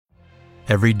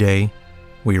Every day,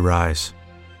 we rise,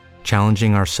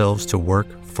 challenging ourselves to work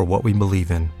for what we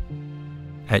believe in.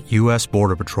 At U.S.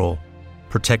 Border Patrol,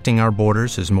 protecting our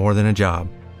borders is more than a job.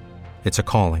 It's a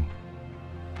calling.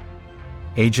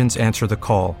 Agents answer the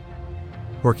call,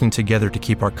 working together to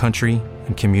keep our country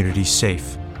and communities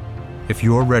safe. If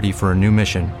you're ready for a new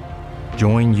mission,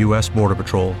 join U.S. Border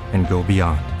Patrol and go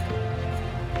beyond.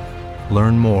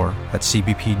 Learn more at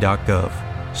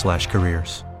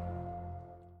cbp.gov/careers.